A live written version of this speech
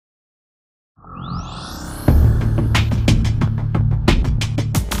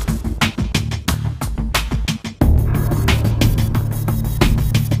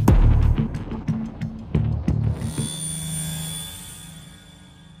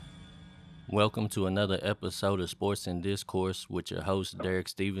Welcome to another episode of Sports and Discourse with your host Derek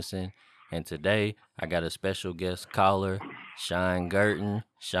Stevenson. And today I got a special guest caller, Sean Gurton.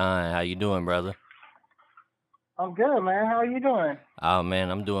 Sean, how you doing, brother? I'm good, man. How are you doing? Oh man,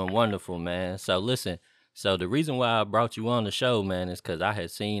 I'm doing wonderful, man. So listen, the reason why I brought you on the show, man, is because I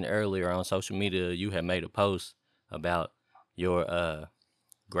had seen earlier on social media you had made a post about your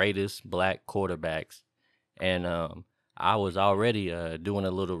greatest black quarterbacks, and I was already doing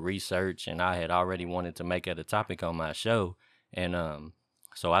a little research, and I had already wanted to make it a topic on my show, and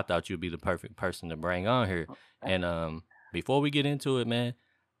so I thought you'd be the perfect person to bring on here. And before we get into it, man,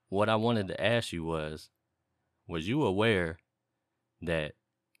 what I wanted to ask you was you aware that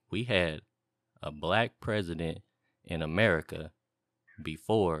we had a black president in America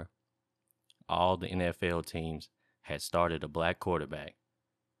before all the NFL teams had started a black quarterback?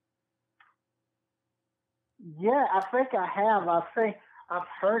 Yeah, I think I have. I think I've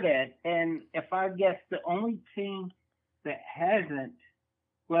heard it. And if I guess the only team that hasn't,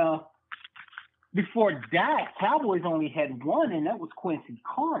 well, before that, Cowboys only had one, and that was Quincy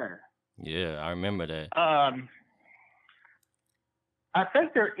Carter. Yeah, I remember that. I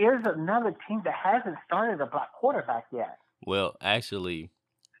think there is another team that hasn't started a black quarterback yet. Well, actually,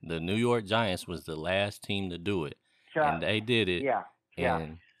 the New York Giants was the last team to do it, and they did it Yeah, yeah.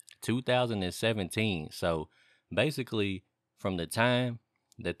 in 2017. So basically, from the time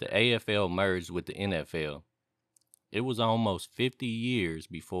that the AFL merged with the NFL, it was almost 50 years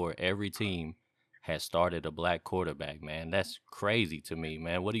before every team had started a black quarterback, man. That's crazy to me,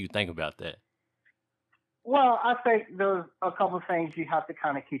 man. What do you think about that? Well, I think there's a couple of things you have to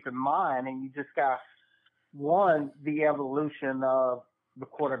kind of keep in mind, and you just got one, the evolution of the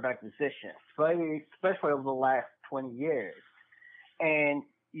quarterback position, especially over the last 20 years. And,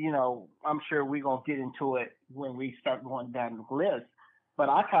 I'm sure we're going to get into it when we start going down the list. But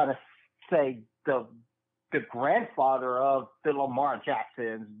I kind of say the grandfather of the Lamar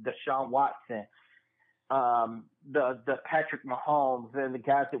Jacksons, the Deshaun Watson, the Patrick Mahomes, and the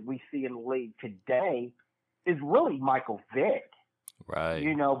guys that we see in the league today is really Michael Vick. Right.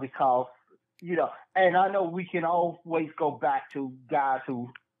 Because and I know we can always go back to guys who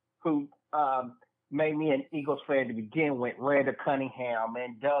made me an Eagles fan to begin with, Randall Cunningham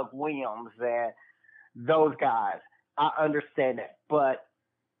and Doug Williams and those guys. I understand that. But,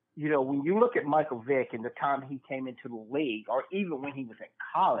 when you look at Michael Vick and the time he came into the league, or even when he was in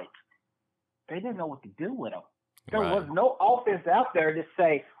college, they didn't know what to do with him. There was no offense out there to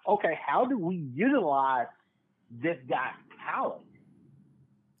say, okay, how do we utilize this guy's talent?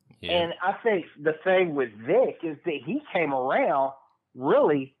 Yeah. And I think the thing with Vic is that he came around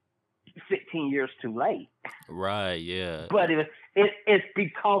really 15 years too late. Right, yeah. But it's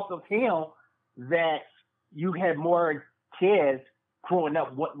because of him that you had more kids growing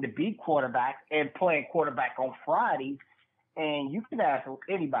up wanting to be quarterbacks and playing quarterback on Fridays. And you can ask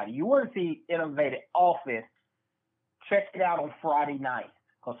anybody, you want to see innovative offense, check it out on Friday nights.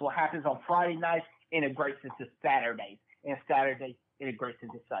 Because what happens on Friday nights integrates into Saturdays, and Saturdays integrates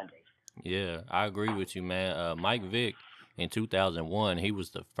into Sundays. Yeah, I agree with you, man. Mike Vick in 2001, he was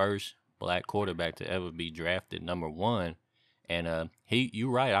the first black quarterback to ever be drafted number one, and you're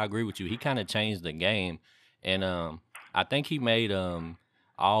right. I agree with you. He kind of changed the game, and I think he made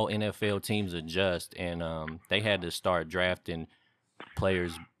all NFL teams adjust, and they had to start drafting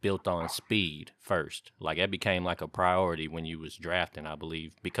players built on speed first. Like that became like a priority when you was drafting, I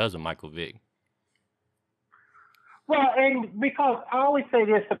believe, because of Michael Vick. Well, and because I always say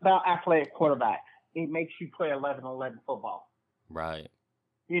this about athletic quarterbacks, it makes you play 11-11 football. Right.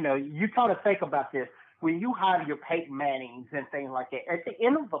 You kind of think about this. When you have your Peyton Mannings and things like that, at the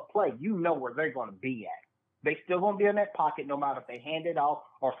end of the play, you know where they're going to be at. They still going to be in that pocket no matter if they hand it off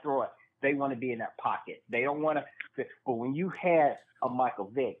or throw it. They want to be in that pocket. They don't want to. But when you had a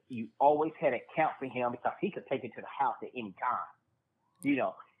Michael Vick, you always had to count for him because he could take it to the house at any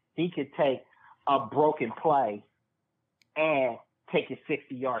time. He could take a broken play and take it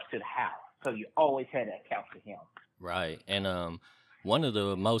 60 yards to the house. So you always had to account for him. Right. And one of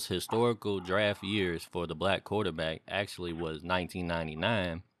the most historical draft years for the black quarterback actually was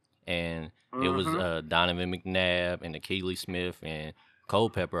 1999. And it was Donovan McNabb and Akili Smith and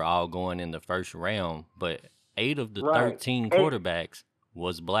Culpepper all going in the first round. But 8 of the 13 quarterbacks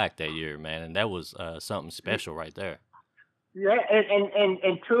was black that year, man. And that was something special right there. Yeah,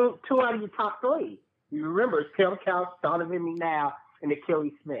 and two out of your top 3. You remember, Tim Couch, Donovan McNabb, and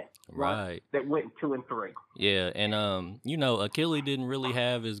Akili Smith. Right. That went 2 and 3. Yeah, and Akili didn't really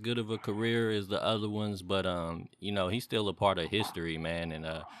have as good of a career as the other ones, but he's still a part of history, man, and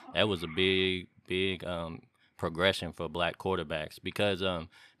that was a big progression for black quarterbacks because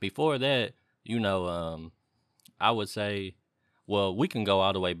before that, you know, I would say, well, we can go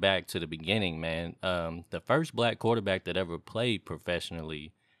all the way back to the beginning, man. The first black quarterback that ever played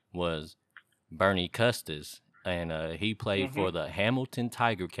professionally was Bernie Custis, and he played Hmm. for the Hamilton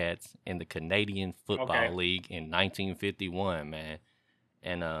Tiger Cats in the Canadian Okay. Football League in 1951, man.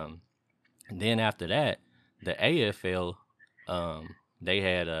 And then after that, the AFL, they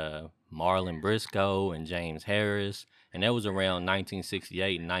had Marlon Briscoe and James Harris, and that was around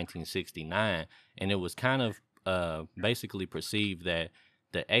 1968 and 1969. And it was kind of basically perceived that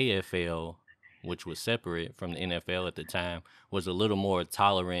the AFL, which was separate from the NFL at the time, was a little more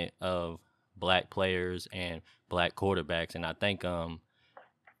tolerant of black players and black quarterbacks. And I think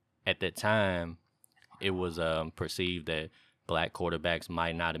at that time, it was perceived that black quarterbacks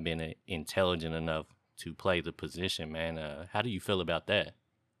might not have been intelligent enough to play the position, man. How do you feel about that?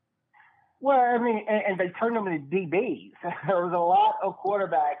 Well, I mean, and they turned them into DBs. There was a lot of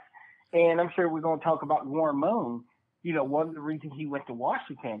quarterbacks, and I'm sure we're going to talk about Warren Moon. You know, one of the reasons he went to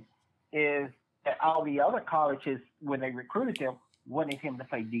Washington is that all the other colleges, when they recruited him, wanted him to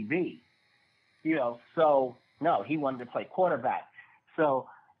play DB. You know, so no, he wanted to play quarterback. So,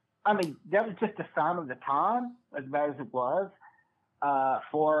 I mean, that was just a sign of the time, as bad as it was,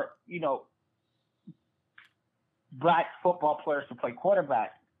 for, black football players to play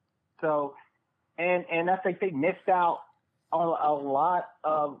quarterback. So, and I think they missed out on a lot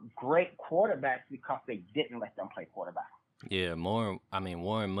of great quarterbacks because they didn't let them play quarterback. Yeah, more. I mean,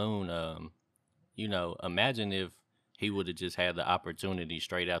 Warren Moon. Imagine if he would have just had the opportunity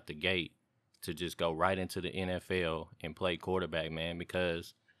straight out the gate to just go right into the NFL and play quarterback, man.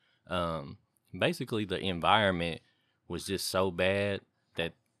 Because um, basically the environment was just so bad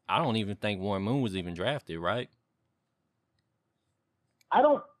that I don't even think Warren Moon was even drafted, right? I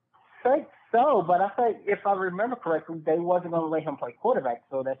don't think so, but I think if I remember correctly, they wasn't going to let him play quarterback,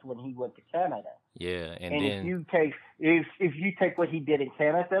 so that's when he went to Canada. Yeah, and And then if you take what he did in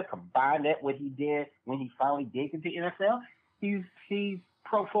Canada, combine that what he did when he finally did get to the NFL, he's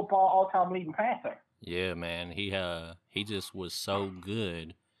pro football all time leading passer. yeah, man, he just was so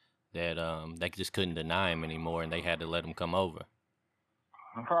good that they just couldn't deny him anymore, and they had to let him come over.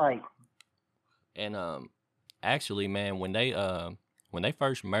 Right. And actually, man, when they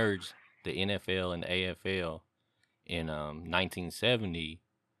first merged the NFL and the AFL in 1970,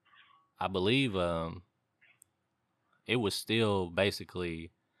 I believe it was still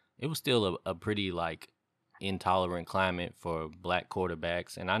basically it was still a pretty like intolerant climate for black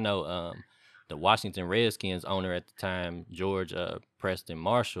quarterbacks. And I know the Washington Redskins owner at the time, George Preston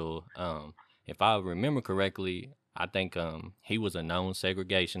Marshall, if I remember correctly, I think he was a known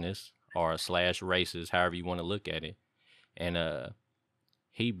segregationist or a slash racist, however you want to look at it. And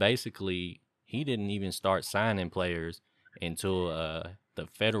he basically he didn't even start signing players until the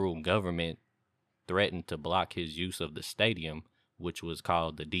federal government threatened to block his use of the stadium, which was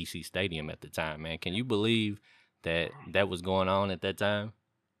called the DC Stadium at the time. Man, can you believe that that was going on at that time?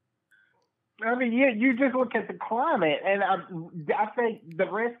 I mean, yeah, you just look at the climate, and I think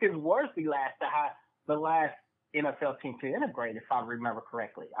the Redskins was the last NFL team to integrate, if I remember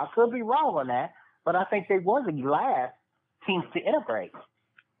correctly. I could be wrong on that, but I think they were the last teams to integrate.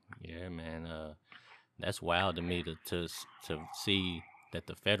 Yeah, man. That's wild to me to see that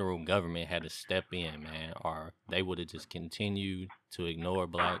the federal government had to step in, man, or they would have just continued to ignore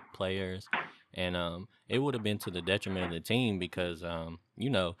black players, and it would have been to the detriment of the team because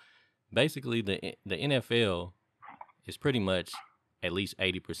basically the NFL is pretty much at least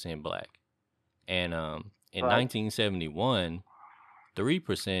 80% black, and in Right. 1971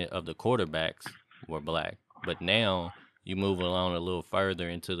 3% of the quarterbacks were black. But now you move along a little further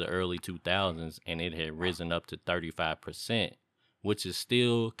into the early 2000s and it had risen up to 35%, which is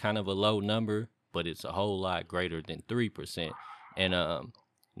still kind of a low number, but it's a whole lot greater than 3%. And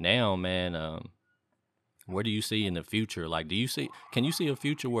now, man, where do you see in the future? Like, can you see a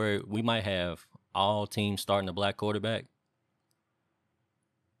future where we might have all teams starting a black quarterback?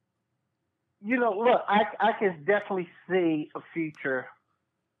 Look, I can definitely see a future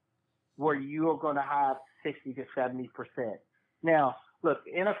where you are going to have 60 to 70%. Now, look,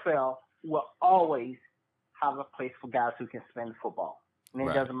 NFL will always have a place for guys who can spin the football, and it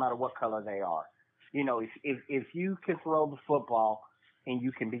Right. doesn't matter what color they are. If you can throw the football and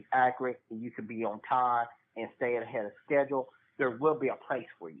you can be accurate and you can be on time and stay ahead of schedule, there will be a place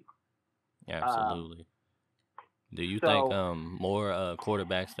for you. Um, Absolutely. Do you think so, more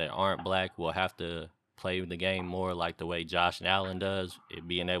quarterbacks that aren't black will have to play the game more like the way Josh Allen does, it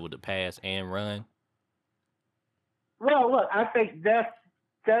being able to pass and run? well, look, I think that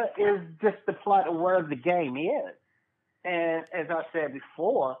is just the plot of where the game is. And as I said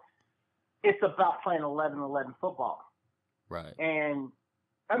before, It's about playing 11-11 football. Right. And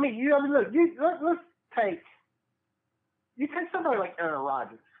I mean, look, let's take you take somebody like Aaron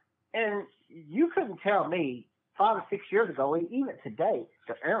Rodgers, and you couldn't tell me 5 or 6 years ago, and even today,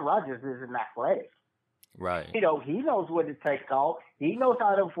 that Aaron Rodgers isn't athletic. Right. He knows what to take off. He knows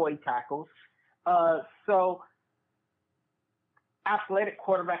how to avoid tackles. So athletic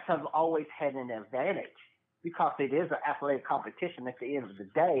quarterbacks have always had an advantage because it is an athletic competition at the end of the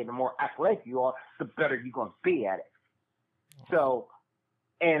day. And the more athletic you are, the better you're going to be at it. So,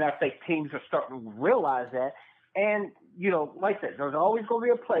 and I think teams are starting to realize that. And, like I said, there's always going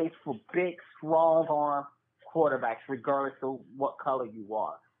to be a place for big, strong arm quarterbacks, regardless of what color you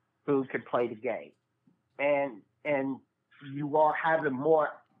are, who can play the game. And you are having more,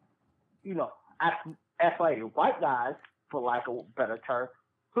 athletic white guys, for lack of a better term,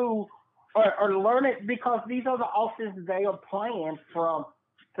 who are learning because these are the offenses they are playing from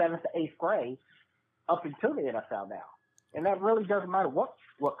 7th to 8th grade up until the NFL now. And that really doesn't matter what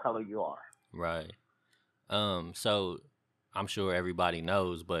color you are. Right. So I'm sure everybody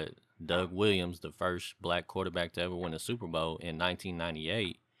knows, but Doug Williams, the first black quarterback to ever win a Super Bowl in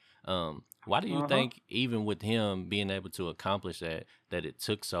 1998. Why do you think, even with him being able to accomplish that it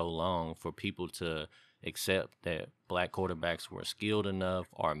took so long for people to accept that black quarterbacks were skilled enough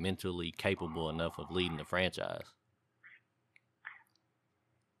or mentally capable enough of leading the franchise?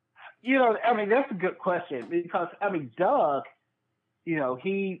 That's a good question because, Doug,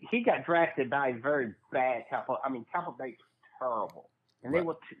 he got drafted by a very bad Tampa. Tampa Bay was terrible, and they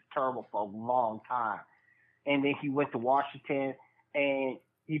were terrible for a long time. And then he went to Washington, and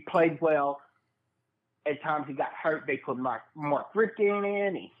he played well. At times he got hurt. They put Mark Ripken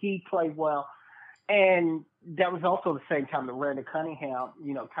in, and he played well. And that was also the same time that Randy Cunningham,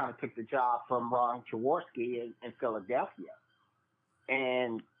 kind of took the job from Ron Jaworski in Philadelphia.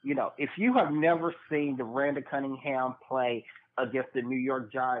 And, if you have never seen the Randy Cunningham play against the New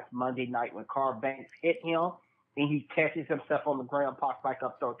York Giants Monday night when Carl Banks hit him and he catches himself on the ground, pops back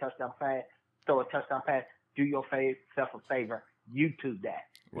up, throw a touchdown pass, do yourself a favor, YouTube that.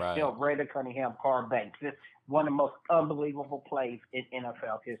 Right. Randy Cunningham, Carl Banks. It's one of the most unbelievable plays in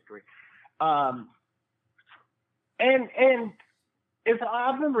NFL history. And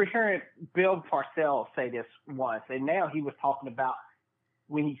I remember hearing Bill Parcells say this once, and now he was talking about,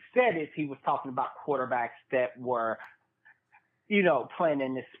 when he said this, he was talking about quarterbacks that were, playing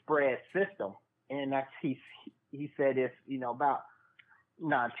in this spread system. And he said this, about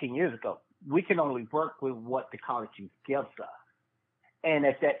 19 years ago. We can only work with what the college gives us. And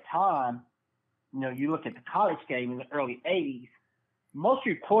at that time, you look at the college game in the early 80s, most of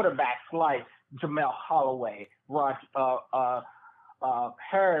your quarterbacks like Jamel Holloway,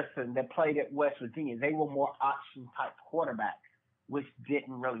 Harrison that played at West Virginia, they were more option type quarterbacks, which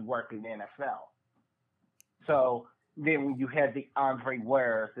didn't really work in the NFL. So then when you had the Andre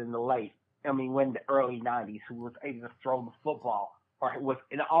Wares in the early 90s, who was able to throw the football, or was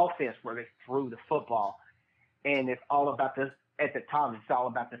in an offense where they threw the football. And it's all about this, at the time, it's all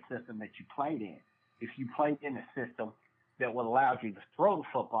about the system that you played in. If you played in a system that would allow you to throw the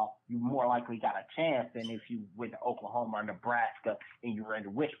football, you more likely got a chance than if you went to Oklahoma or Nebraska and you ran the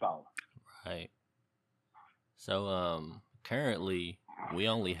wishbone. Right. So, currently, we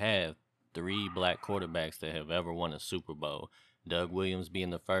only have 3 black quarterbacks that have ever won a Super Bowl. Doug Williams being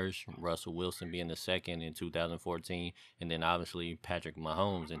the first, Russell Wilson being the second in 2014, and then obviously Patrick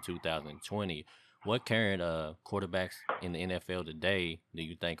Mahomes in 2020. What current quarterbacks in the NFL today do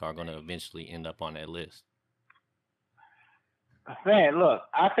you think are going to eventually end up on that list? Man, look,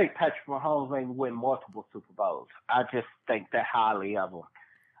 I think Patrick Mahomes may win multiple Super Bowls. I just think that highly of him.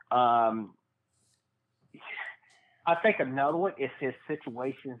 I think another one, if his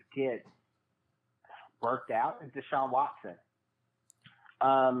situations get worked out, is Deshaun Watson.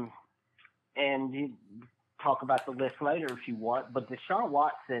 And you talk about the list later if you want, but Deshaun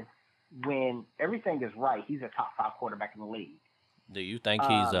Watson, when everything is right, he's a top 5 quarterback in the league. Do you think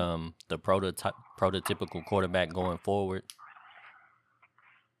he's the prototypical quarterback going forward?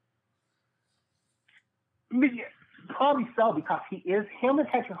 Probably so, because him and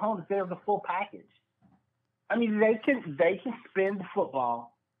Patrick Mahomes, they're the full package. They can spin the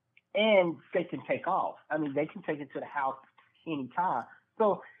football and they can take off. They can take it to the house anytime.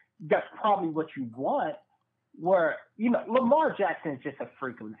 So that's probably what you want. Where Lamar Jackson is just a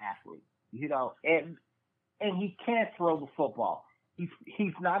freak of an athlete, and he can't throw the football.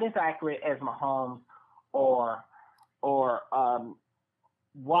 He's not as accurate as Mahomes or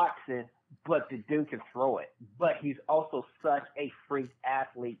Watson, but the dude can throw it. But he's also such a freak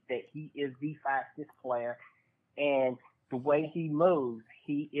athlete that he is the fastest player, and the way he moves,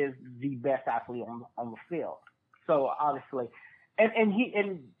 he is the best athlete on the field. So obviously,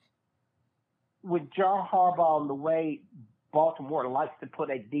 and with John Harbaugh and the way Baltimore likes to put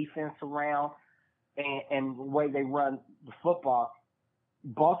a defense around and the way they run the football,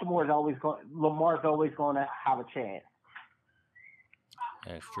 Lamar's always going to have a chance.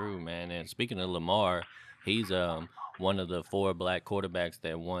 That's true, man. And speaking of Lamar, he's one of the 4 black quarterbacks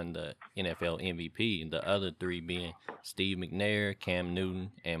that won the NFL MVP. The other 3 being Steve McNair, Cam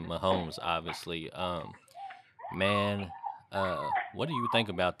Newton, and Mahomes. Obviously, man, what do you think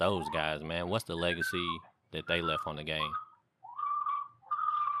about those guys, man? What's the legacy that they left on the game?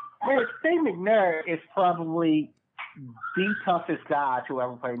 Man, Steve McNair is probably the toughest guy to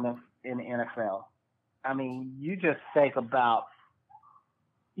ever play in the NFL. I mean, you just think about,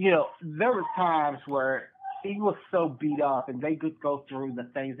 there were times where he was so beat up and they could go through the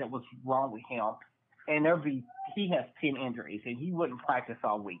things that was wrong with him. And he has 10 injuries and he wouldn't practice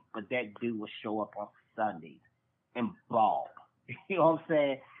all week, but that dude would show up on Sundays and ball. You know what I'm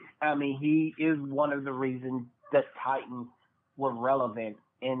saying? I mean, he is one of the reasons the Titans were relevant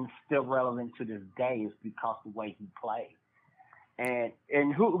and still relevant to this day is because of the way he played.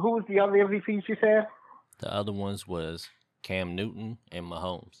 And who was the other MVPs you said? The other ones was Cam Newton and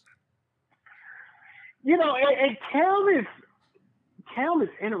Mahomes. And Cam is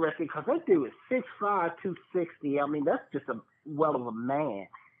interesting because that dude is 6'5", 260. I mean, that's just a well of a man.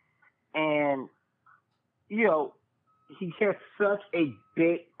 And, he has such a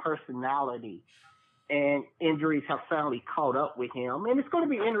big personality. And injuries have finally caught up with him. And it's going to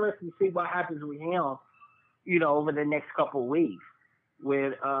be interesting to see what happens with him, over the next couple of weeks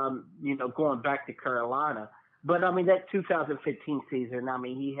with, going back to Carolina. But, I mean, that 2015 season, I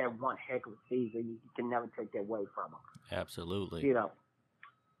mean, he had one heck of a season. You can never take that away from him. Absolutely.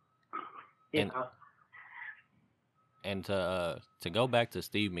 And to go back to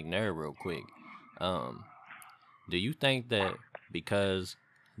Steve McNair real quick, do you think that because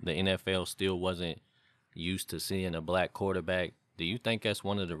the NFL still wasn't used to seeing a black quarterback, do you think that's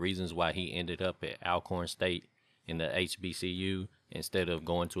one of the reasons why he ended up at Alcorn State in the HBCU instead of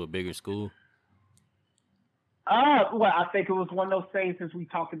going to a bigger school? Well, I think it was one of those things as we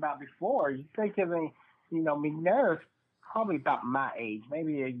talked about before. You think of McNair is probably about my age,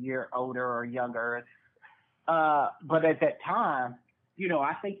 maybe a year older or younger. But at that time,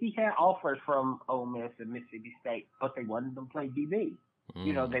 I think he had offers from Ole Miss and Mississippi State, but they wanted him to play DB.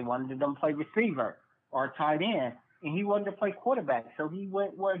 They wanted him to play receiver or tight end, and he wanted to play quarterback. So he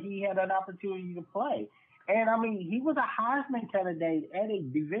went where he had an opportunity to play. And, I mean, he was a Heisman candidate at a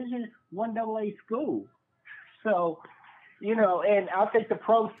Division I AA school. So, and I think the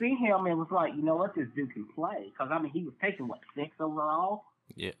pros see him and was like, what, this dude can play. Because, I mean, he was taking, 6th overall?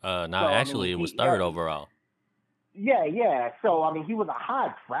 Yeah, actually, it was 3rd overall. Yeah. So, I mean, he was a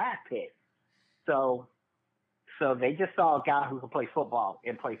high draft pick. So they just saw a guy who could play football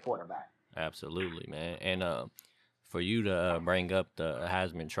and play quarterback. Absolutely, man. And for you to bring up the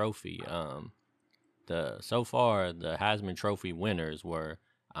Heisman Trophy, so far the Heisman Trophy winners were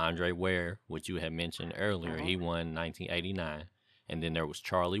Andre Ware, which you had mentioned earlier. He won 1989. And then there was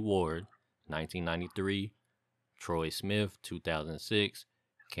Charlie Ward, 1993, Troy Smith, 2006,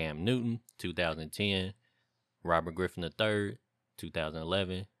 Cam Newton, 2010, Robert Griffin III,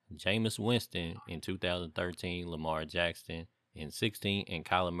 2011, Jameis Winston in 2013, Lamar Jackson in 16, and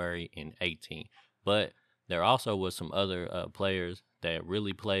Kyler Murray in 18. But there also was some other players that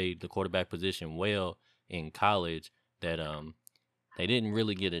really played the quarterback position well in college that they didn't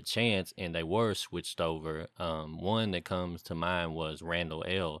really get a chance, and they were switched over. One that comes to mind was Randall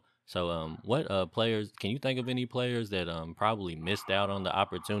L. So what players, can you think of any players that probably missed out on the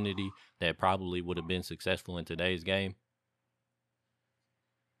opportunity that probably would have been successful in today's game?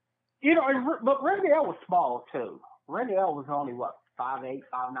 But Randy L was small, too. Randy L was only, 5'8",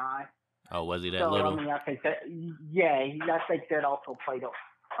 5'9"? Oh, was he that little? I mean, I think that also played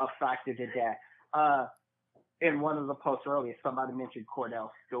a factor to that. In one of the posts earlier, somebody mentioned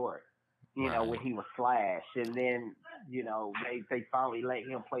Cordell Stewart, when he was Flash. And then, they finally let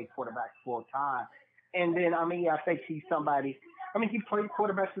him play quarterback full time. And then, I mean, I think he's somebody, he played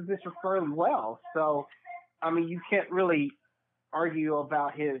quarterback position fairly well. So, I mean, you can't really argue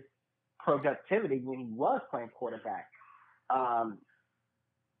about his productivity when he was playing quarterback.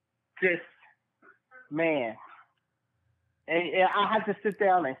 Man. And I had to sit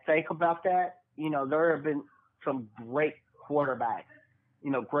down and think about that. There have been some great quarterbacks,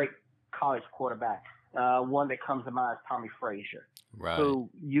 great college quarterbacks. One that comes to mind is Tommy Frazier, right, who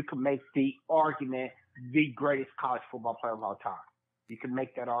you can make the argument the greatest college football player of all time. You can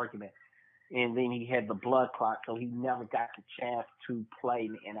make that argument. and then he had the blood clot, so he never got the chance to play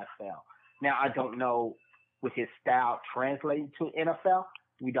in the NFL. Now I don't know with his style translating to NFL.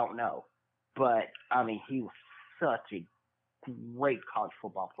 We don't know, but I mean he was such a great college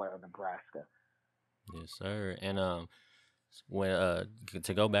football player in Nebraska. Yes, sir. And when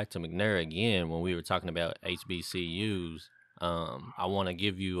to go back to McNair again, when we were talking about HBCUs, I want to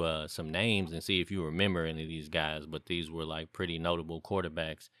give you some names and see if you remember any of these guys. But these were like pretty notable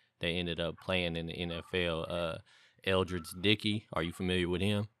quarterbacks that ended up playing in the NFL. Eldridge Dickey, are you familiar with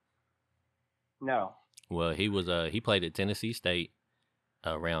him? No. Well, he played at Tennessee State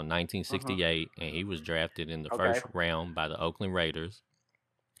around Mhm. 1968, and he was drafted in the Okay. first round by the Oakland Raiders.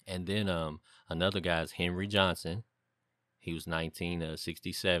 And then another guy's Henry Johnson. He was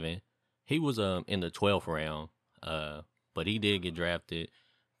 1967. He was in the 12th round, uh, but he did get drafted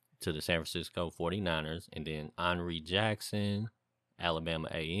to the San Francisco 49ers. And then Henri Jackson, Alabama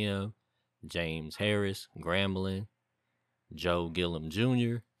A&M, James Harris, Grambling, Joe Gillum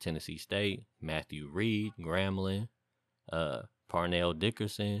Jr., Tennessee State, Matthew Reed, Grambling, Parnell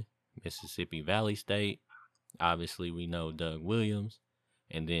Dickerson, Mississippi Valley State. Obviously, we know Doug Williams.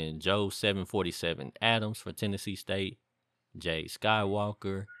 And then Joe 747 Adams for Tennessee State, Jay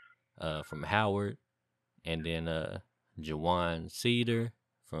Skywalker from Howard, and then Jawan Cedar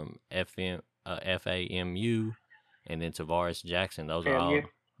from FAMU, and then Tavares Jackson. Those are FAMU.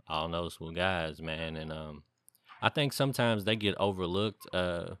 all noticeable guys, man. And I think sometimes they get overlooked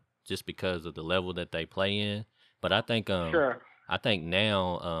just because of the level that they play in. But Sure. I think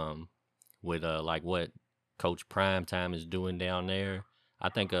now with like what Coach Primetime is doing down there, I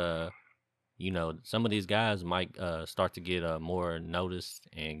think some of these guys might start to get more noticed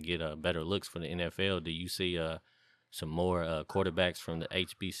and get better looks for the NFL. Do you see some more quarterbacks from the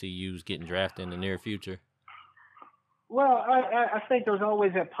HBCUs getting drafted in the near future? Well, I think there's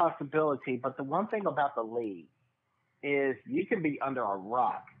always that possibility, but the one thing about the league is you can be under a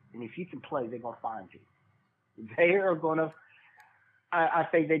rock, and if you can play, they're gonna find you. They are gonna. I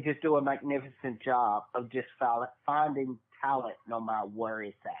think they just do a magnificent job of just finding talent no matter where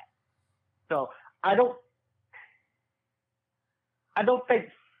it's at. So I don't. I don't think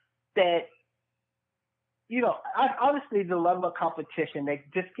that honestly, the level of competition that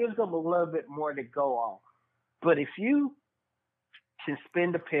just gives them a little bit more to go on. But if you can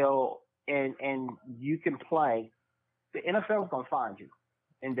spin the pill and you can play, the NFL is gonna find you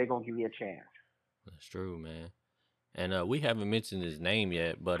and they're gonna give you a chance. That's true, man. And we haven't mentioned his name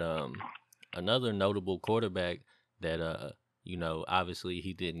yet, but another notable quarterback that obviously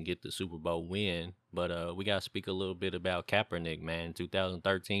he didn't get the Super Bowl win, but we got to speak a little bit about Kaepernick, man. In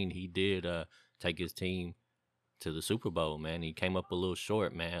 2013, he did take his team to the Super Bowl, man. He came up a little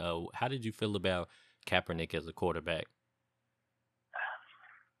short, man. How did you feel about Kaepernick as a quarterback?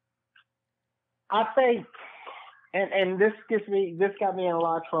 I think, and this got me in a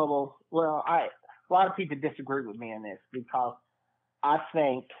lot of trouble. Well, a lot of people disagree with me on this because I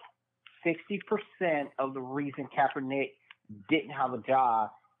think 60% of the reason Kaepernick didn't have a job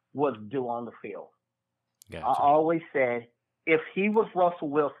was due on the field. I Gotcha. always said if he was Russell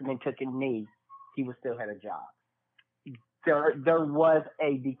Wilson and took a knee, he would still had a job. There was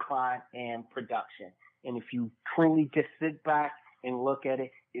a decline in production, and if you truly just sit back and look at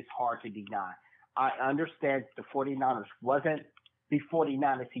it, it's hard to deny. I understand the 49ers wasn't the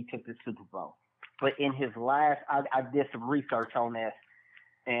 49ers he took the Super Bowl, but in his last, I did some research on this,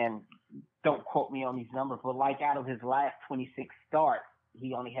 and don't quote me on these numbers, but like out of his last 26 starts,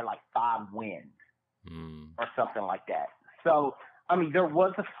 he only had like 5 wins Mm. or something like that. So, I mean, there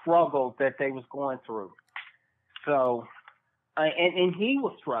was a struggle that they was going through. So, and he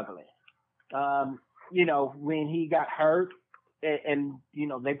was struggling. When he got hurt, and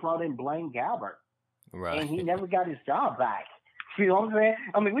they brought in Blaine Gabbert, Right. and he never got his job back. You know what I'm saying?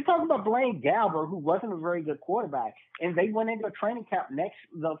 I mean, we're talking about Blaine Gabbert, who wasn't a very good quarterback, and they went into a training camp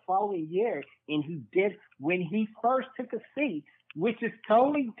the following year, and he did when he first took a seat, which is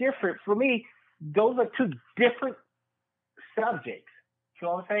totally different for me. Those are two different subjects. You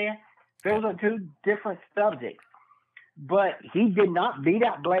know what I'm saying? Those are two different subjects. But he did not beat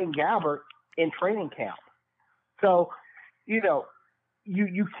out Blaine Gabbert in training camp. So, you know,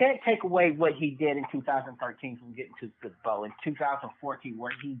 you can't take away what he did in 2013 from getting to the Super Bowl. In 2014,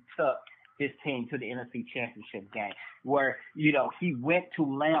 where he took his team to the NFC Championship game, where he went to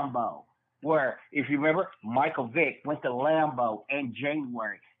Lambeau, where if you remember, Michael Vick went to Lambeau in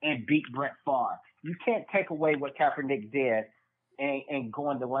January and beat Brett Favre. You can't take away what Kaepernick did and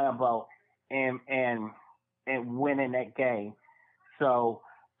going to Lambeau and winning that game. So,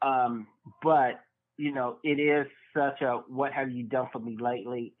 but it is such a "what have you done for me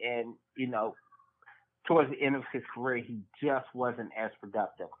lately?" and towards the end of his career, he just wasn't as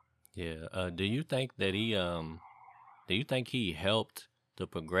productive. Yeah. Do you think he helped the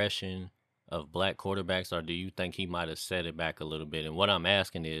progression of black quarterbacks, or do you think he might have set it back a little bit? And what I'm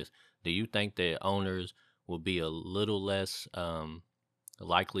asking is, do you think that owners will be a little less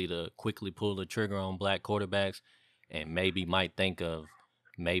likely to quickly pull the trigger on black quarterbacks, and maybe might think of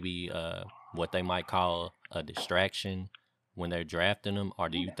maybe what they might call a distraction when they're drafting them, or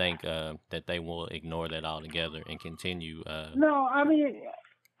do you think that they will ignore that altogether and continue? No, I mean,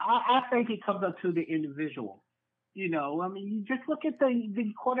 I think it comes up to the individual. I mean, you just look at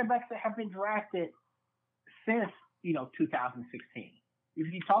the quarterbacks that have been drafted since 2016.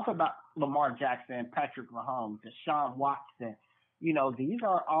 If you talk about Lamar Jackson, Patrick Mahomes, Deshaun Watson, these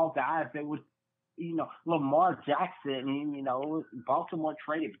are all guys that would, Lamar Jackson, Baltimore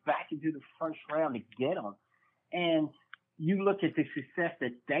traded back into the first round to get him, and you look at the success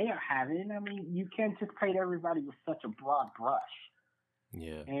that they are having. I mean, you can't just paint everybody with such a broad brush.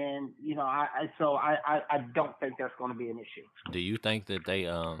 Yeah. And I don't think that's going to be an issue. Do you think that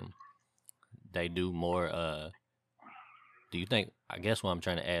they do more do you think, I guess what I'm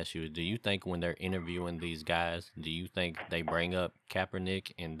trying to ask you is, do you think when they're interviewing these guys, do you think they bring up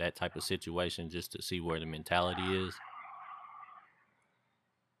Kaepernick in that type of situation just to see where the mentality is?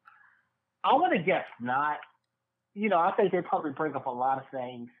 I want to guess not. I think they probably bring up a lot of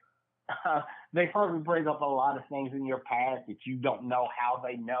things. They probably bring up a lot of things in your past that you don't know how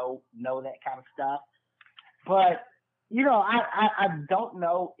they know that kind of stuff. But I don't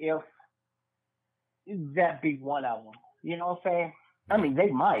know if that be one of them. You know what I'm saying? I mean,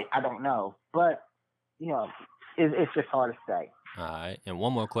 they might. I don't know, but it's just hard to say. All right. And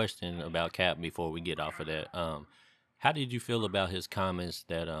one more question about Cap before we get off of that. How did you feel about his comments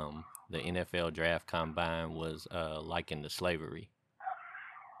that the NFL draft combine was likened to slavery?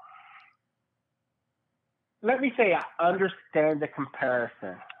 Let me say I understand the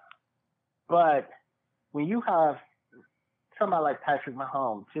comparison, but when you have somebody like Patrick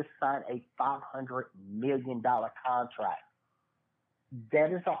Mahomes just signed a $500 million contract,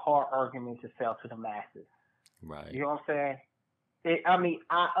 that is a hard argument to sell to the masses. Right. You know what I'm saying?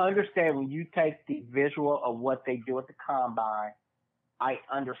 I understand when you take the visual of what they do at the combine, I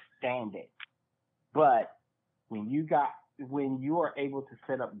understand it. But when you are able to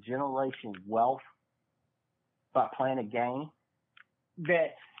set up generational wealth by playing a game,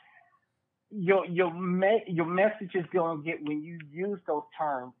 that your message is going to get, when you use those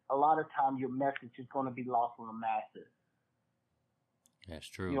terms, a lot of time your message is going to be lost on the masses. That's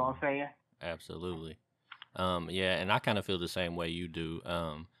true. You know what I'm saying? Absolutely. Yeah, and I kind of feel the same way you do.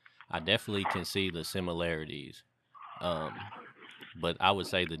 I definitely can see the similarities. But I would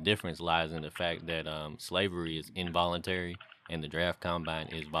say the difference lies in the fact that slavery is involuntary and the draft combine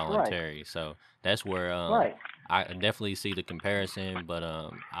is Right. voluntary. So that's where Right. I definitely see the comparison, but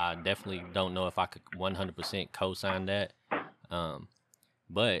I definitely don't know if I could 100% co-sign that. Um,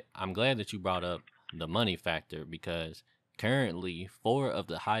 but I'm glad that you brought up the money factor, because currently 4 of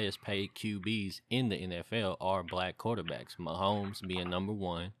the highest paid QBs in the NFL are black quarterbacks. Mahomes being number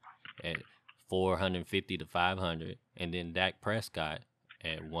one at 450 to 500, and then Dak Prescott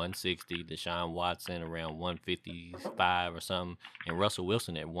at 160, Deshaun Watson around 155 or something, and Russell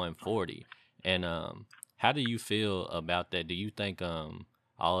Wilson at 140. And how do you feel about that? Do you think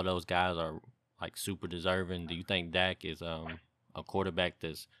all of those guys are like super deserving? Do you think Dak is a quarterback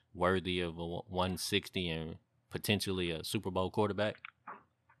that's worthy of a 160 and potentially a Super Bowl quarterback?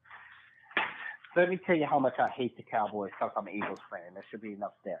 Let me tell you how much I hate the Cowboys because I'm an Eagles fan. There should be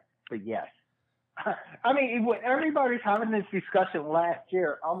enough there. But yes. I mean, when everybody's having this discussion last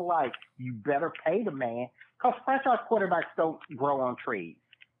year, I'm like, you better pay the man, because franchise quarterbacks don't grow on trees.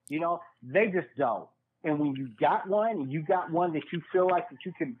 They just don't. And when you got one, and you got one that you feel like that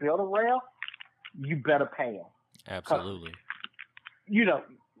you can build around, you better pay him. Absolutely.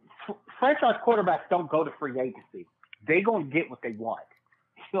 Franchise quarterbacks don't go to free agency. They gonna get what they want.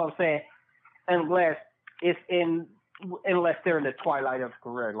 You know what I'm saying? Unless they're in the twilight of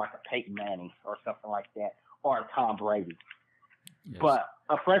career, like a Peyton Manning or something like that, or a Tom Brady. Yes. But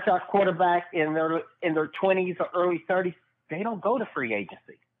a franchise quarterback in their 20s or early 30s, they don't go to free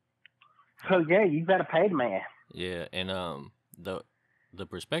agency. So yeah, you better pay the man. Yeah, and the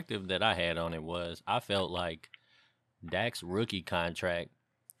perspective that I had on it was, I felt like Dak's rookie contract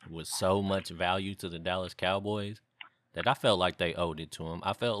was so much value to the Dallas Cowboys that I felt like they owed it to him.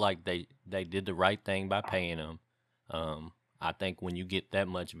 I felt like they did the right thing by paying him. I think when you get that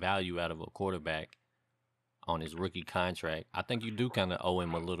much value out of a quarterback on his rookie contract, I think you do kind of owe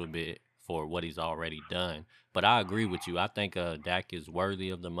him a little bit for what he's already done. But I agree with you. I think Dak is worthy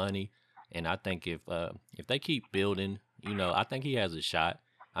of the money, and I think if they keep building, I think he has a shot.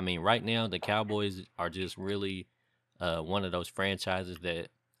 I mean, right now the Cowboys are just really one of those franchises that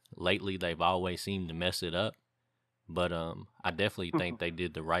lately they've always seemed to mess it up. But I definitely think they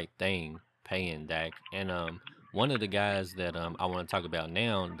did the right thing paying Dak. And one of the guys that I want to talk about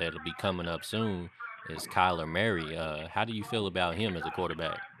now that'll be coming up soon is Kyler Murray. How do you feel about him as a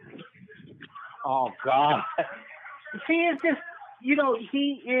quarterback? Oh God, he is just,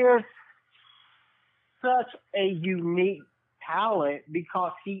 he is such a unique talent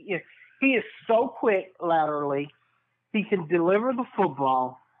because he is so quick laterally. He can deliver the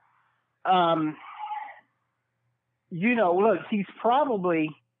football. Um, look, he's probably,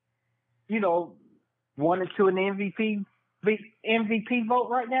 you know, one or two in the MVP vote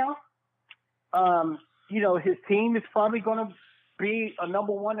right now. His team is probably going to be a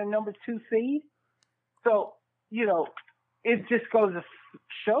number one and number two seed. So, it just goes to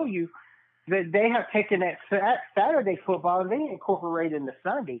show you that they have taken that Saturday football and they incorporated in the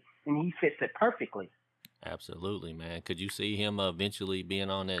Sunday, and he fits it perfectly. Absolutely, man. Could you see him eventually being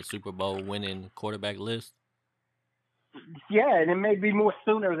on that Super Bowl winning quarterback list? Yeah, and it may be more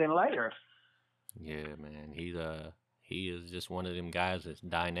sooner than later. Yeah, man. He is just one of them guys that's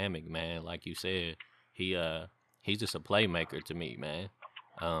dynamic, man. Like you said, he he's just a playmaker to me, man.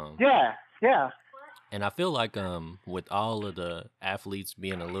 Um, Yeah, yeah. and I feel like with all of the athletes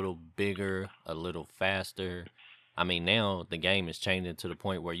being a little bigger, a little faster, I mean now the game is changing to the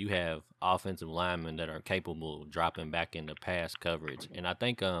point where you have offensive linemen that are capable of dropping back into pass coverage. And I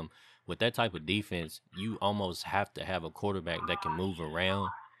think with that type of defense, you almost have to have a quarterback that can move around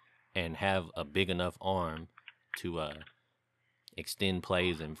and have a big enough arm to extend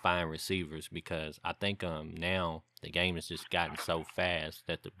plays and find receivers, because I think now the game has just gotten so fast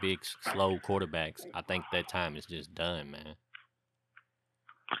that the big slow quarterbacks, I think that time is just done, man.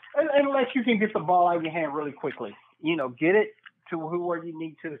 Unless you can get the ball out of your hand really quickly, get it to whoever you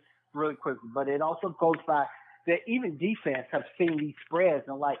need to really quickly. But it also goes by that even defense have seen these spreads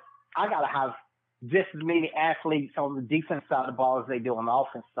and like, I gotta have just as many athletes on the defense side of the ball as they do on the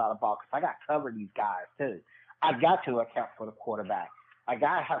offense side of the ball because I got to cover these guys too. I got to account for the quarterback. I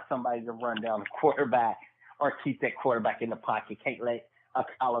got to have somebody to run down the quarterback or keep that quarterback in the pocket. Can't let a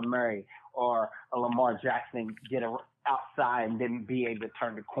Kyler Murray or a Lamar Jackson get outside and then be able to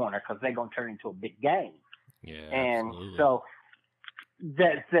turn the corner because they're going to turn into a big game. Yeah, And absolutely. so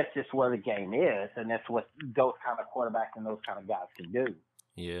that's just where the game is, and that's what those kind of quarterbacks and those kind of guys can do.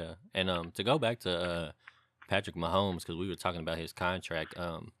 Yeah, and to go back to Patrick Mahomes, because we were talking about his contract.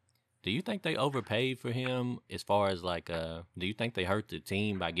 Do you think they overpaid for him? As far as like, do you think they hurt the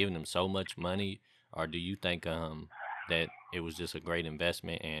team by giving him so much money, or do you think that it was just a great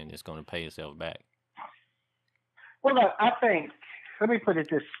investment and it's going to pay itself back? Well, look, I think, let me put it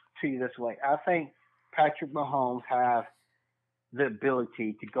to you this way. I think Patrick Mahomes has the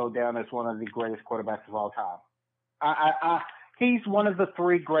ability to go down as one of the greatest quarterbacks of all time. He's one of the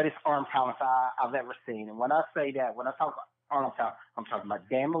three greatest arm talents I've ever seen. And when I say that, when I talk about arm talent, I'm talking about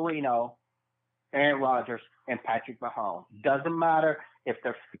Dan Marino, Aaron Rodgers, and Patrick Mahomes. Doesn't matter if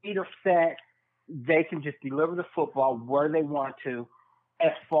their feet are set, they can just deliver the football where they want to,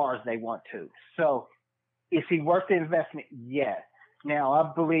 as far as they want to. So, is he worth the investment? Yes. Now,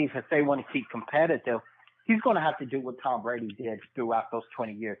 I believe if they want to keep competitive, he's going to have to do what Tom Brady did throughout those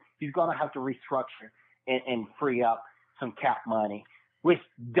 20 years. He's going to have to restructure and free up some cap money, which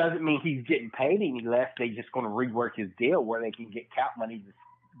doesn't mean he's getting paid any less. They're just going to rework his deal where they can get cap money to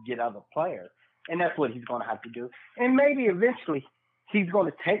get other players. And that's what he's going to have to do. And maybe eventually he's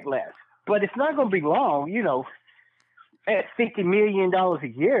going to take less. But it's not going to be long, at $50 million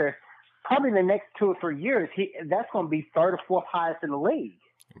a year. Probably the next 2 or 3 years, that's going to be third or fourth highest in the league.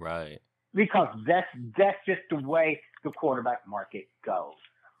 Right. Because that's just the way the quarterback market goes.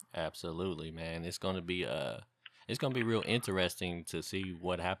 Absolutely, man. It's going to be real interesting to see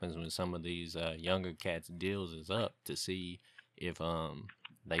what happens when some of these younger cats' deals is up, to see if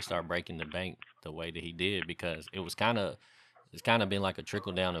they start breaking the bank the way that he did, because it's kind of been like a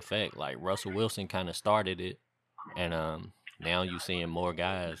trickle down effect. Like Russell Wilson kind of started it, and now you seeing more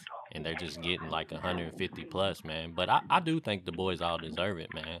guys and they're just getting like 150 plus, man. But I do think the boys all deserve it,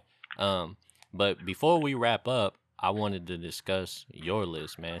 man. But before we wrap up, I wanted to discuss your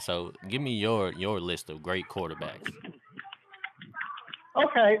list, man. So give me your list of great quarterbacks.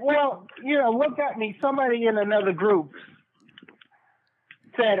 Okay, well, what got me, somebody in another group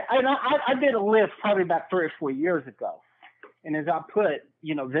said, and I did a list probably about 3 or 4 years ago. And as I put,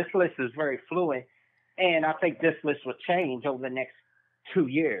 this list is very fluid. And I think this list will change over the next 2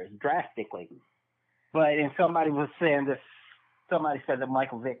 years drastically. But and somebody was saying this. Somebody said that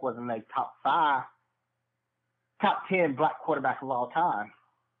Michael Vick wasn't a top 10 black quarterback of all time.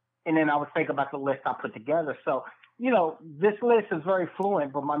 And then I was thinking about the list I put together. So, this list is very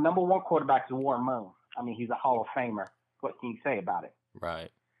fluent, but my number one quarterback is Warren Moon. I mean, he's a Hall of Famer. What can you say about it? Right.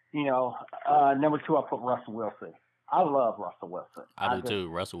 Number two, I put Russell Wilson. I love Russell Wilson. I do too.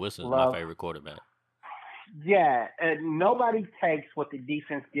 Russell Wilson is love, my favorite quarterback. Yeah, and nobody takes what the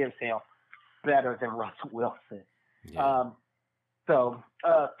defense gives him better than Russell Wilson. Yeah. So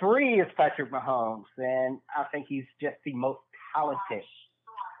three is Patrick Mahomes, and I think he's just the most talented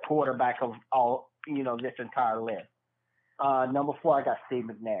quarterback of all, this entire list. Number four, I got Steve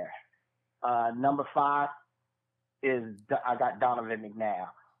McNair. Number five I got Donovan McNabb.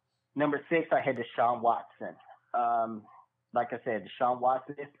 Number six, I had Deshaun Watson. Like I said, Deshaun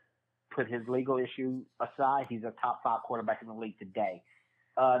Watson, put his legal issue aside, he's a top five quarterback in the league today.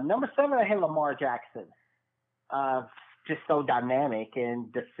 Number seven, I had Lamar Jackson. Just so dynamic,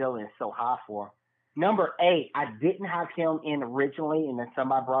 and the ceiling is so high for him. Number eight, I didn't have him in originally, and then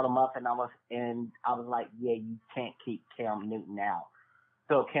somebody brought him up, and I was like, yeah, you can't keep Cam Newton out.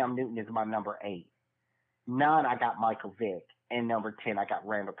 So Cam Newton is my number eight. Nine, I got Michael Vick, and number 10, I got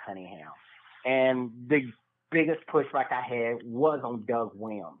Randall Cunningham. And the biggest pushback I had was on Doug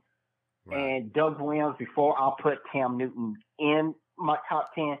Williams. Right. And Doug Williams, before I put Cam Newton in my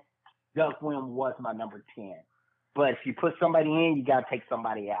top 10, Doug Williams was my number 10. But if you put somebody in, you got to take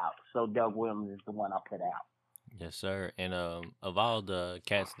somebody out. So Doug Williams is the one I put out. Yes, sir. And of all the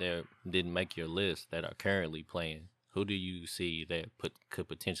cats that didn't make your list that are currently playing, who do you see that could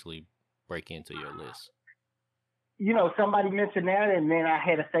potentially break into your list? Somebody mentioned that, and then I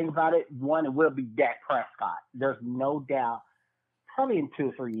had to think about it. One, it will be Dak Prescott. There's no doubt, probably in 2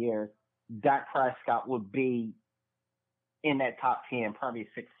 or 3 years, Dak Prescott would be in that top 10, probably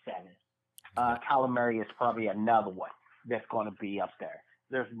 6 or 7. Kyler Murray is probably another one that's going to be up there.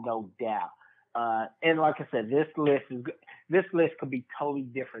 There's no doubt. And like I said, this list could be totally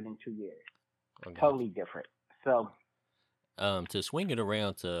different in 2 years. Okay. Totally different. So, to swing it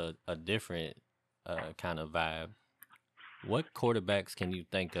around to a different kind of vibe, what quarterbacks can you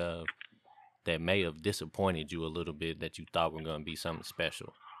think of that may have disappointed you a little bit that you thought were going to be something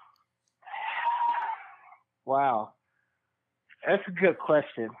special? Wow, that's a good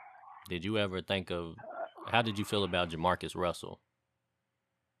question. Did you ever think of, how did you feel about Jamarcus Russell?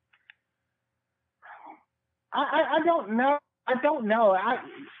 I don't know. I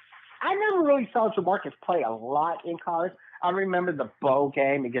never really saw Jamarcus play a lot in college. I remember the bowl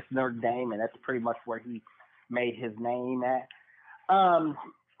game against Notre Dame, and that's pretty much where he made his name at.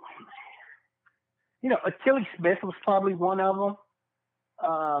 Achilles Smith was probably one of them.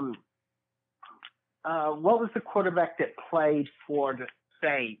 What was the quarterback that played for the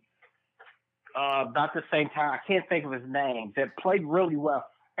State? About the same time, I can't think of his name, that played really well.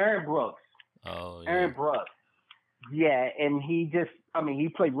 Aaron Brooks. Oh, yeah. Aaron Brooks. Yeah, and he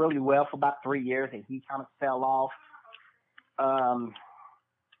played really well for about 3 years, and he kind of fell off.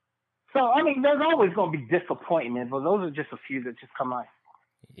 There's always going to be disappointment, but those are just a few that just come out.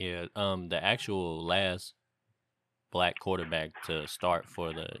 Yeah, the actual last black quarterback to start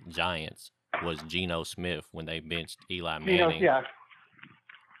for the Giants was Geno Smith when they benched Eli Manning. Yeah.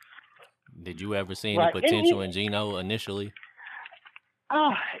 Did you ever see any potential in Geno initially?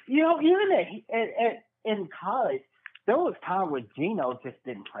 Even in college, there was time where Geno just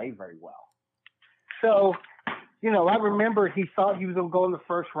didn't play very well. So, I remember he thought he was going to go in the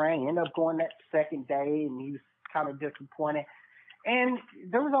first round. He ended up going that second day, and he was kind of disappointed. And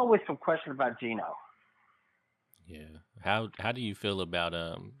there was always some question about Geno. Yeah. How do you feel about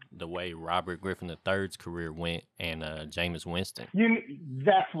the way Robert Griffin III's career went and Jameis Winston?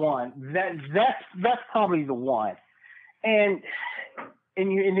 That's one. That's probably the one. And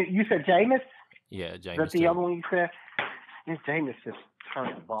you said Jameis? Yeah, Jameis. That's the other one you said? And Jameis just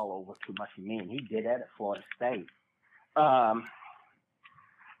turned the ball over too much. He did that at Florida State.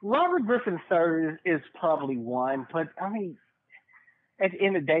 Robert Griffin III is probably one, but at the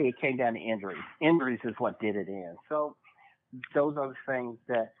end of the day, it came down to injuries. Injuries is what did it in. So those are the things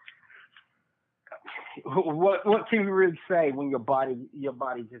that. What can you really say when your body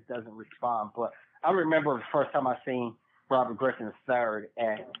just doesn't respond? But I remember the first time I seen Robert Griffin III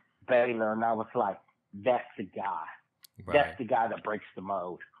at Baylor, and I was like, "That's the guy. Right. That's the guy that breaks the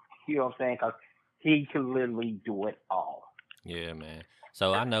mold." You know what I'm saying? Because he can literally do it all. Yeah, man.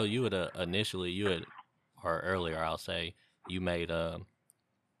 So I know you had or earlier, I'll say, you made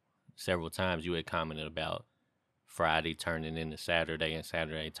several times you had commented about Friday turning into Saturday and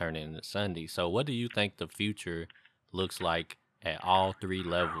Saturday turning into Sunday. So what do you think the future looks like at all three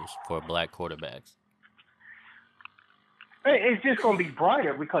levels for black quarterbacks. It's just going to be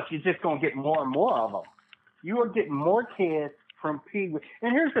brighter because you're just going to get more and more of them. You are getting more kids from Pee Wee.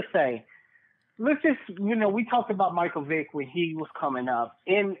 And here's the thing. Let's just, we talked about Michael Vick when he was coming up.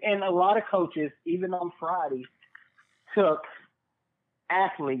 And a lot of coaches, even on Friday, took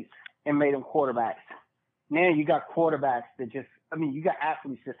athletes and made them quarterbacks. Now you got quarterbacks that you got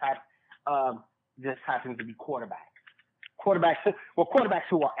athletes just happen to be quarterbacks. Quarterbacks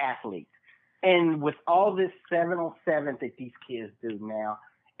who are athletes. And with all this 7-on-7 that these kids do now,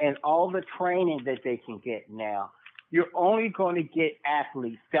 and all the training that they can get now, you're only going to get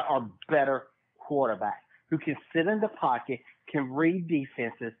athletes that are better quarterbacks, who can sit in the pocket, can read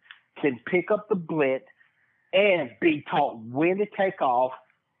defenses, can pick up the blitz, and be taught when to take off,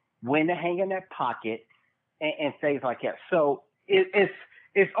 when to hang in that pocket, and things like that. So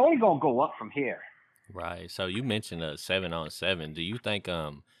it's only going to go up from here. Right. So you mentioned a 7-on-7. Do you think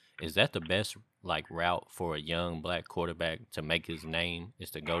is that the best route for a young black quarterback to make his name, is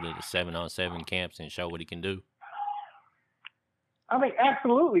to go to the 7-on-7 camps and show what he can do? I mean,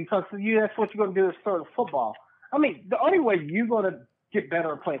 absolutely, because that's what you're going to do is start football. I mean, the only way you're going to get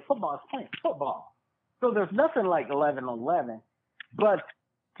better at playing football is playing football. So there's nothing like 11-on-11, but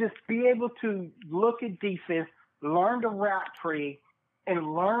just be able to look at defense, learn the route tree,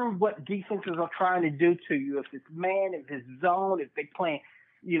 and learn what defenses are trying to do to you. If it's man, if it's zone, if they playing,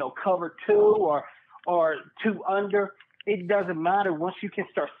 cover 2 or 2 under, it doesn't matter. Once you can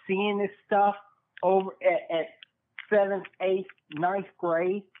start seeing this stuff over at 7th, 8th, 9th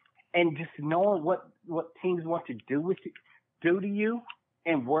grade, and just knowing what teams want to do to you,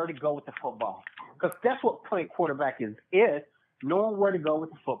 and where to go with the football. Because that's what playing quarterback is knowing where to go with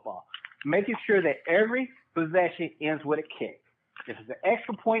the football. Making sure that every possession ends with a kick. If it's an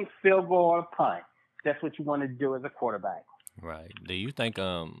extra point, field goal, or a punt, that's what you want to do as a quarterback. Right. Do you think,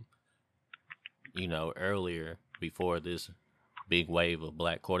 earlier, before this big wave of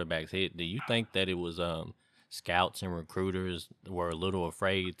black quarterbacks hit, do you think that it was scouts and recruiters were a little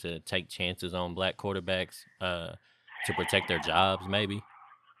afraid to take chances on black quarterbacks to protect their jobs, maybe?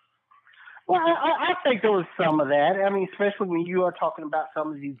 Well, I think there was some of that. I mean, especially when you are talking about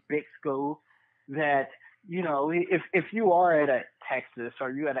some of these big schools that, if you are at a Texas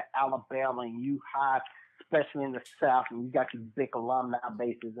or you're at an Alabama and you have, especially in the South, and you got these big alumni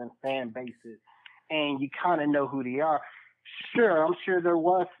bases and fan bases, and you kind of know who they are. Sure, I'm sure there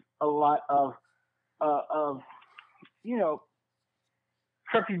was a lot of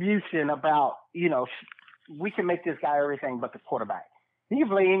contribution about, we can make this guy everything but the quarterback. He can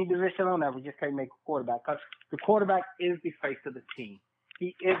play any position on that. We just can't make a quarterback because the quarterback is the face of the team. He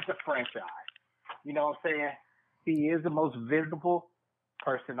is the franchise. You know what I'm saying? He is the most visible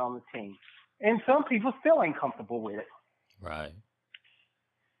person on the team. And some people still ain't comfortable with it. Right.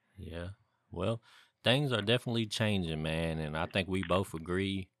 Yeah. Well, things are definitely changing, man, and I think we both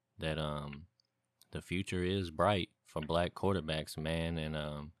agree that the future is bright for black quarterbacks, man, and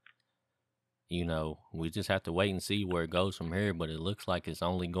we just have to wait and see where it goes from here, but it looks like it's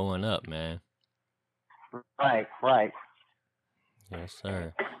only going up, man. Right. Yes,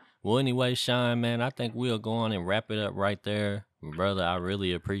 sir. Well, anyway, Sean, man, I think we'll go on and wrap it up right there. Brother, I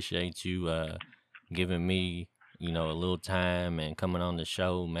really appreciate you giving me, a little time and coming on the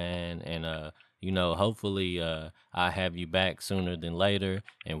show, man. And, hopefully I have you back sooner than later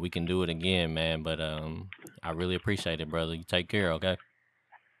and we can do it again, man. But I really appreciate it, brother. You take care, okay?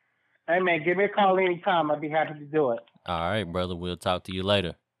 Hey, man, give me a call anytime. I'd be happy to do it. All right, brother. We'll talk to you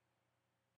later.